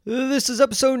This is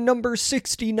episode number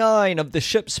 69 of the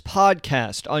Ships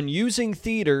podcast on using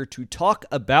theater to talk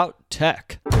about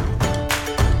tech.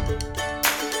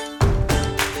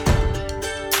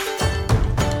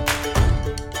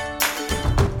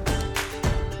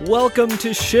 Welcome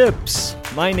to Ships.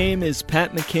 My name is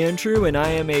Pat McAndrew and I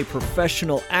am a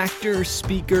professional actor,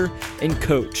 speaker, and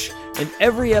coach. In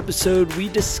every episode, we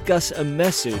discuss a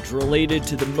message related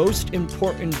to the most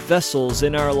important vessels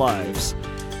in our lives.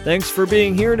 Thanks for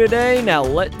being here today. Now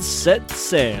let's set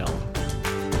sail.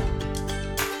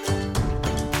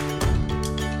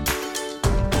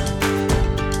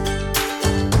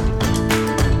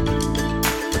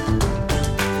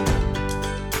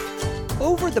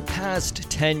 Over the past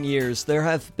 10 years, there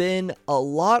have been a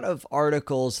lot of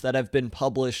articles that have been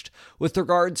published with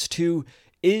regards to,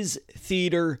 is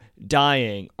theater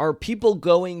dying? Are people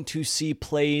going to see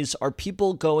plays? Are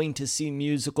people going to see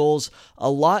musicals a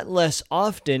lot less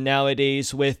often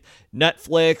nowadays with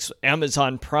Netflix,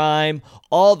 Amazon Prime,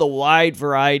 all the wide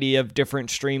variety of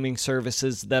different streaming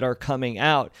services that are coming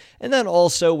out? And then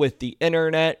also with the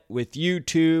internet, with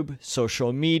YouTube,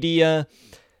 social media.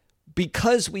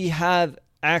 Because we have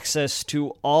access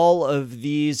to all of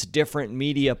these different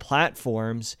media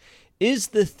platforms, is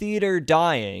the theater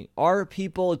dying? Are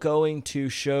people going to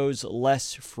shows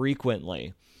less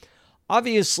frequently?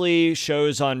 Obviously,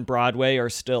 shows on Broadway are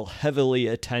still heavily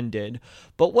attended,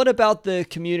 but what about the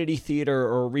community theater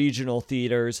or regional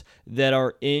theaters that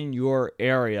are in your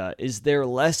area? Is there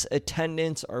less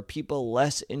attendance? Are people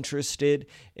less interested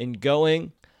in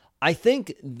going? I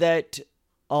think that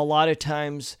a lot of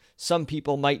times some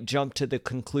people might jump to the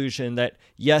conclusion that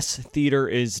yes, theater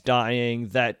is dying,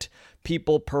 that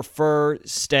people prefer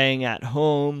staying at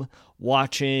home,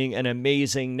 watching an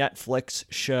amazing Netflix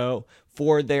show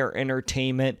for their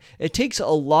entertainment. It takes a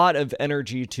lot of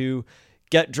energy to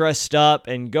get dressed up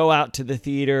and go out to the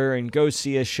theater and go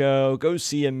see a show, go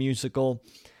see a musical.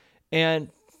 And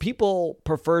people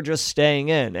prefer just staying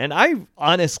in. And I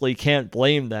honestly can't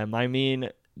blame them. I mean,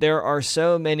 there are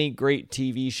so many great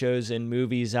TV shows and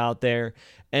movies out there.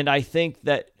 And I think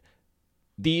that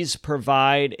these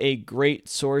provide a great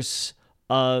source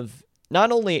of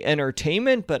not only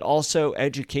entertainment, but also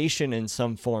education in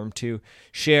some form to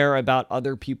share about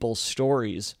other people's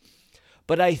stories.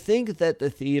 But I think that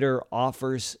the theater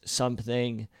offers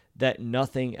something that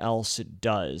nothing else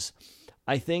does.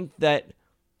 I think that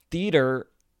theater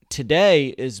today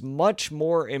is much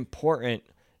more important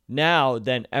now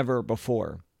than ever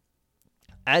before.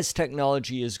 As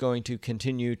technology is going to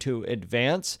continue to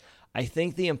advance, I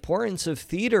think the importance of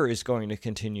theater is going to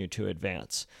continue to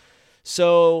advance.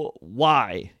 So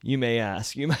why, you may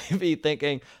ask? You might be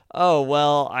thinking, oh,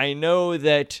 well, I know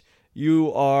that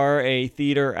you are a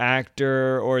theater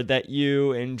actor or that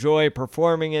you enjoy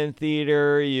performing in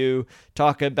theater. You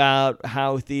talk about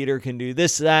how theater can do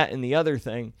this, that, and the other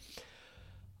thing.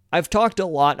 I've talked a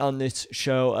lot on this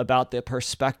show about the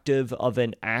perspective of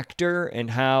an actor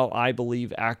and how I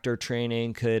believe actor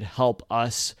training could help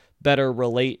us better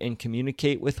relate and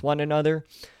communicate with one another.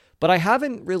 But I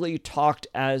haven't really talked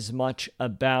as much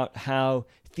about how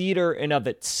theater in of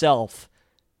itself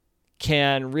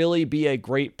can really be a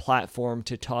great platform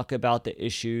to talk about the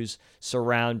issues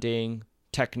surrounding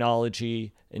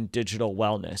technology and digital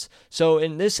wellness. So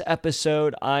in this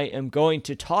episode, I am going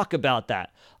to talk about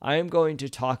that. I am going to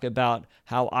talk about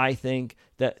how I think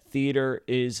that theater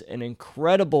is an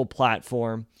incredible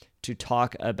platform to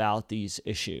talk about these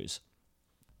issues.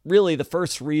 Really, the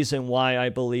first reason why I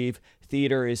believe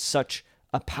theater is such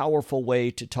a powerful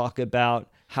way to talk about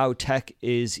how tech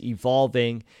is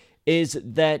evolving is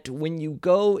that when you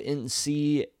go and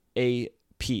see a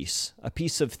piece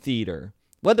of theater,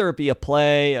 whether it be a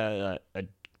play, a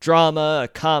drama, a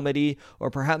comedy, or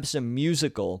perhaps a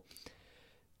musical,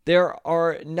 there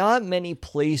are not many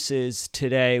places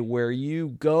today where you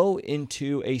go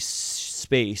into a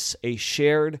space, a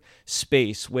shared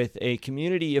space with a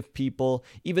community of people.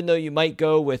 Even though you might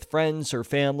go with friends or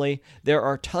family, there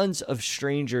are tons of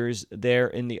strangers there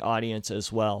in the audience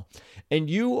as well. And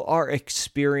you are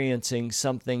experiencing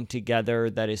something together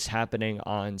that is happening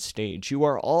on stage. You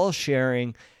are all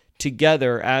sharing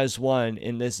together as one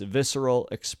in this visceral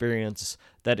experience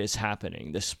that is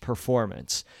happening, this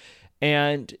performance.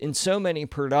 And in so many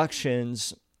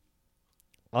productions,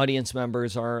 audience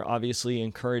members are obviously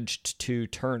encouraged to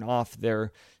turn off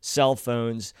their cell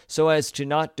phones so as to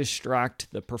not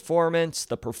distract the performance,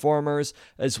 the performers,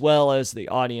 as well as the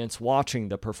audience watching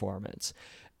the performance.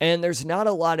 And there's not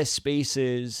a lot of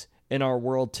spaces in our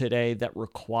world today that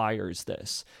requires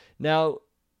this. Now,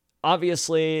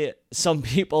 obviously, some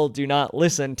people do not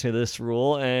listen to this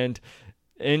rule, and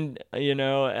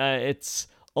it's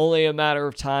only a matter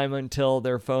of time until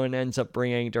their phone ends up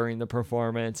ringing during the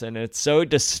performance, and it's so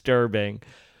disturbing.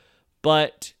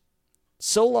 But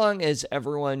so long as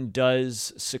everyone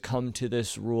does succumb to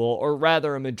this rule, or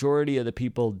rather a majority of the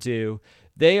people do,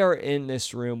 they are in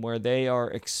this room where they are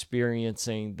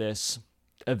experiencing this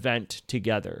event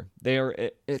together. They are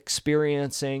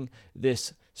experiencing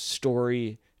this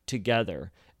story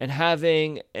together and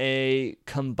having a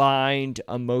combined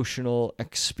emotional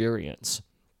experience,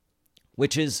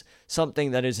 which is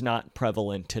something that is not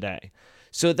prevalent today.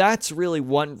 So that's really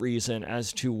one reason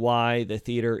as to why the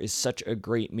theater is such a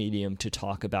great medium to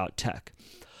talk about tech.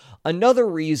 Another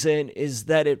reason is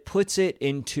that it puts it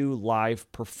into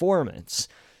live performance.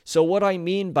 So what I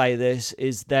mean by this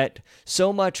is that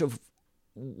so much of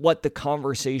what the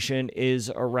conversation is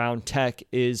around tech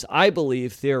is, I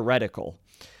believe, theoretical.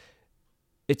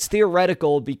 It's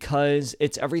theoretical because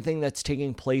it's everything that's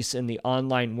taking place in the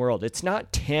online world. It's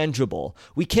not tangible.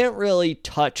 We can't really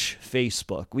touch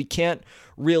Facebook. We can't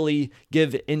really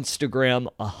give Instagram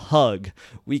a hug.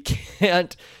 We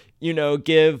can't,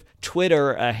 give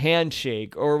Twitter a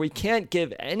handshake, or we can't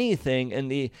give anything in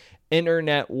the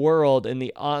internet world, in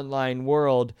the online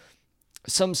world,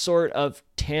 some sort of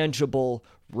tangible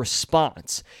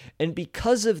response. And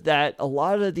because of that, a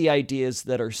lot of the ideas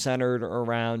that are centered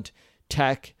around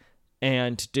tech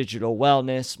and digital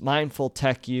wellness, mindful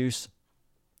tech use,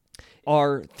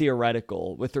 are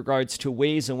theoretical with regards to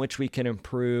ways in which we can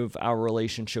improve our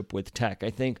relationship with tech. I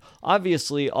think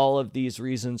obviously all of these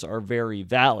reasons are very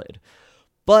valid,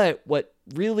 but what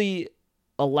really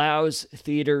allows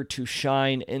theater to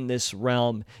shine in this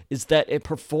realm is that it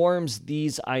performs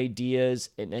these ideas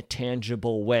in a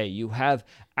tangible way. You have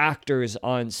actors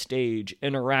on stage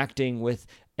interacting with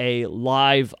a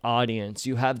live audience.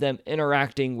 You have them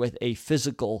interacting with a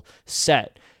physical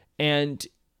set. And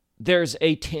there's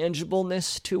a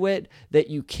tangibleness to it that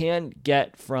you can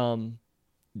get from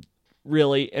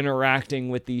really interacting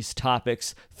with these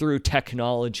topics through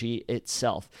technology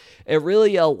itself. It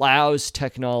really allows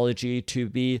technology to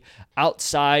be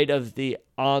outside of the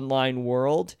online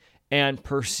world and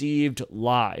perceived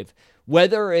live.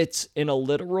 Whether it's in a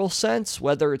literal sense,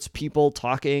 whether it's people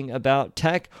talking about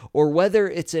tech, or whether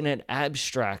it's in an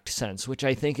abstract sense, which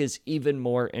I think is even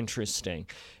more interesting,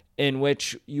 in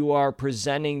which you are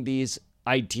presenting these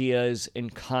ideas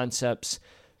and concepts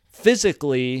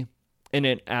physically in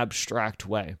an abstract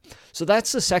way. So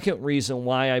that's the second reason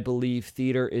why I believe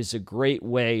theater is a great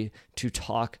way to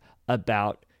talk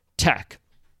about tech.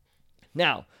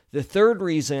 Now, the third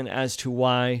reason as to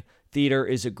why theater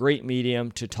is a great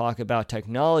medium to talk about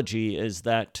technology is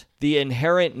that the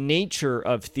inherent nature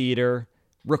of theater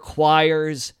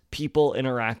requires people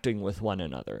interacting with one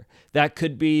another. That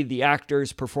could be the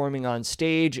actors performing on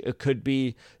stage, it could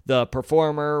be the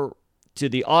performer to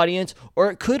the audience,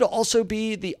 or it could also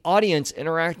be the audience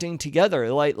interacting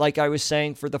together. Like I was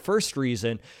saying for the first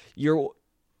reason,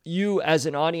 you as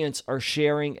an audience are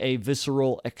sharing a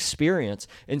visceral experience.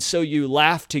 And so you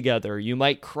laugh together, you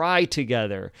might cry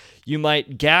together, you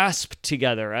might gasp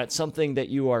together at something that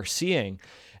you are seeing.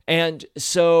 And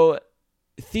so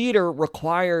theater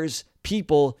requires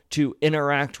people to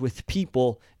interact with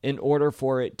people in order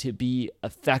for it to be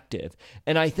effective.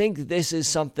 And I think this is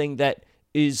something that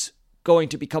is going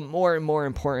to become more and more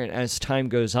important as time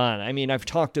goes on. I mean, I've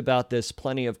talked about this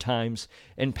plenty of times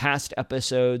in past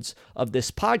episodes of this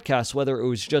podcast, whether it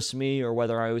was just me or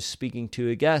whether I was speaking to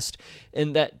a guest,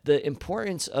 in that the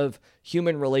importance of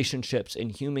human relationships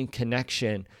and human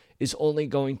connection is only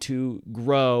going to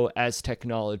grow as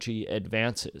technology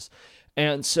advances.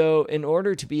 And so in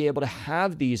order to be able to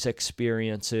have these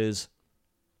experiences,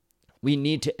 we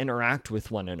need to interact with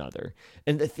one another.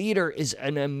 And the theater is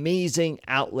an amazing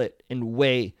outlet and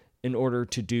way in order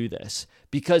to do this,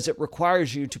 because it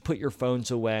requires you to put your phones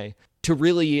away, to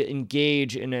really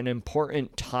engage in an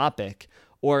important topic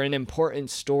or an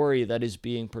important story that is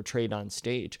being portrayed on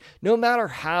stage, no matter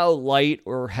how light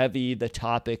or heavy the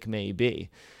topic may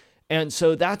be. And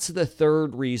so that's the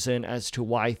third reason as to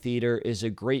why theater is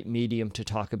a great medium to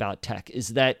talk about tech, is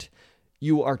that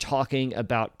you are talking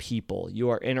about people. You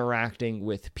are interacting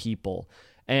with people.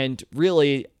 And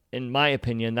really, in my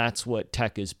opinion, that's what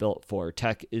tech is built for.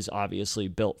 Tech is obviously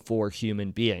built for human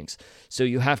beings. So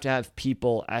you have to have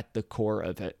people at the core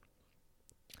of it.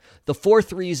 The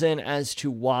fourth reason as to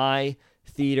why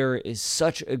theater is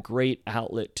such a great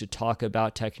outlet to talk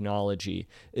about technology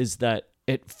is that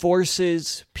it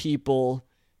forces people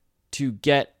to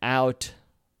get out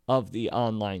of the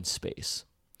online space.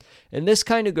 And this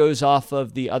kind of goes off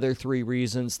of the other three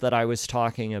reasons that I was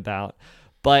talking about.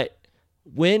 But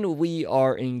When we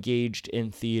are engaged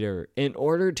in theater, in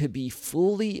order to be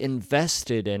fully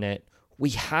invested in it, we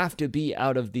have to be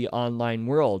out of the online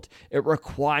world. It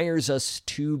requires us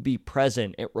to be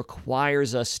present. It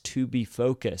requires us to be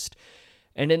focused.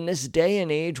 And in this day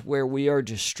and age where we are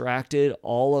distracted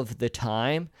all of the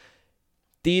time,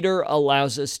 theater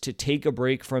allows us to take a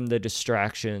break from the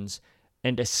distractions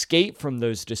and escape from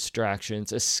those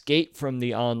distractions, escape from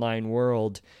the online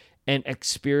world, and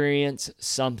experience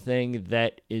something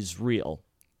that is real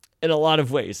in a lot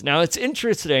of ways. Now, it's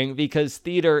interesting because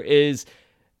theater is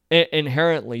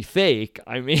inherently fake.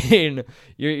 I mean,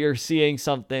 you're seeing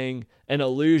something, an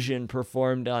illusion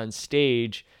performed on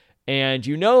stage, and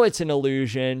you know it's an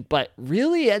illusion, but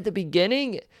really at the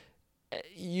beginning,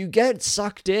 you get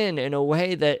sucked in a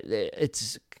way that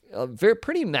it's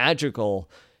pretty magical.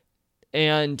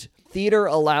 And theater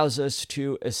allows us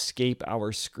to escape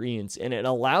our screens, and it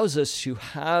allows us to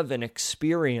have an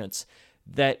experience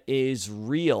that is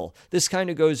real. This kind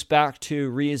of goes back to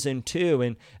reason 2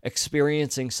 and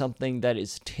experiencing something that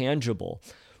is tangible.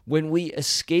 When we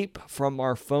escape from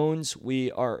our phones,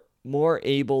 we are more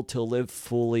able to live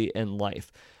fully in life.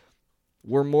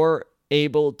 We're more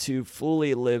able to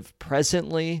fully live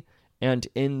presently and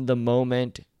in the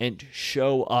moment and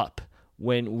show up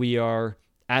when we are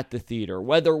at the theater,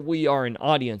 whether we are an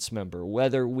audience member,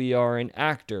 whether we are an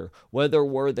actor, whether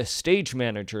we're the stage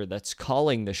manager that's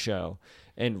calling the show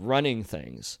and running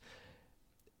things.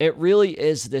 It really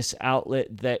is this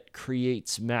outlet that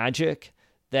creates magic,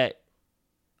 that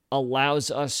allows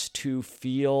us to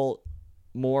feel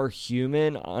more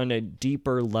human on a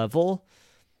deeper level,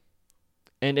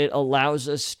 and it allows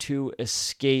us to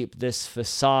escape this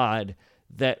facade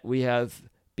that we have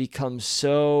become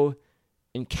so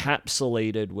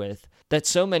encapsulated with, that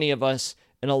so many of us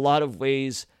in a lot of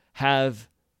ways have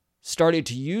started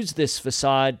to use this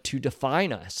facade to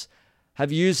define us, have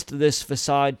used this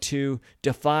facade to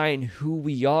define who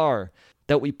we are,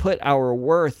 that we put our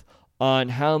worth on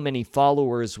how many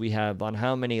followers we have, on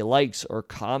how many likes or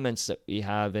comments that we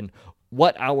have, and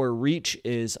what our reach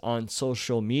is on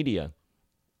social media.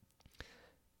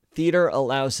 Theater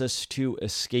allows us to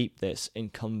escape this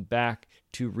and come back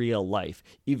to real life,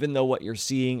 even though what you're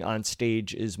seeing on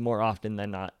stage is more often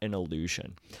than not an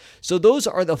illusion. So those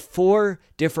are the 4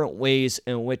 different ways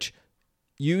in which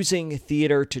using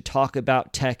theater to talk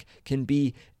about tech can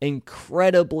be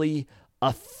incredibly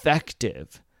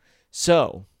effective.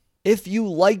 So, if you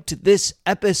liked this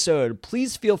episode,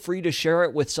 please feel free to share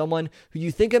it with someone who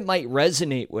you think it might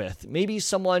resonate with. Maybe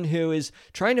someone who is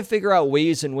trying to figure out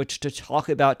ways in which to talk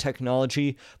about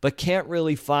technology, but can't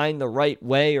really find the right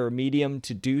way or medium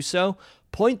to do so.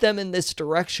 Point them in this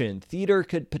direction. Theater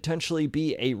could potentially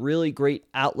be a really great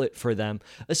outlet for them,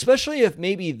 especially if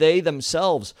maybe they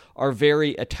themselves are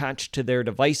very attached to their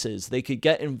devices. They could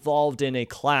get involved in a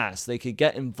class. They could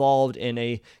get involved in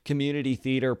a community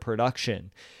theater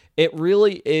production. It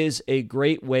really is a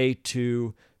great way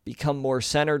to become more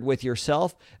centered with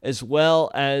yourself, as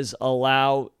well as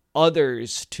allow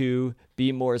others to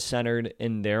be more centered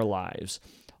in their lives.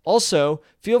 Also,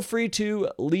 feel free to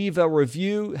leave a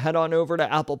review. Head on over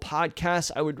to Apple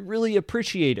Podcasts. I would really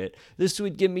appreciate it. This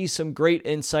would give me some great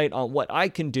insight on what I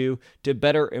can do to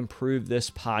better improve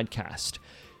this podcast.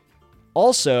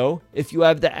 Also, if you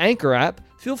have the Anchor app,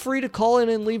 feel free to call in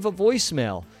and leave a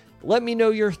voicemail. Let me know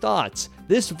your thoughts.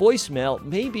 This voicemail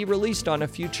may be released on a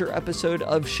future episode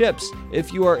of Ships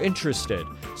if you are interested.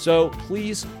 So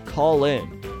please call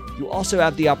in. You also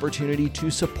have the opportunity to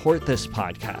support this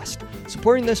podcast.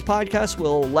 Supporting this podcast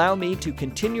will allow me to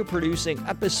continue producing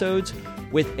episodes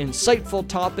with insightful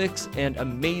topics and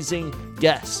amazing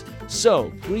guests.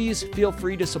 So please feel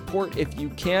free to support if you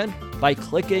can by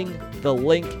clicking the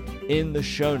link in the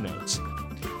show notes.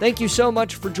 Thank you so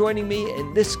much for joining me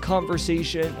in this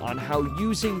conversation on how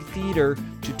using theater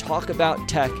to talk about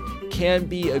tech can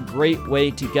be a great way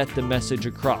to get the message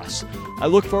across. I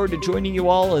look forward to joining you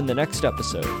all in the next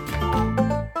episode.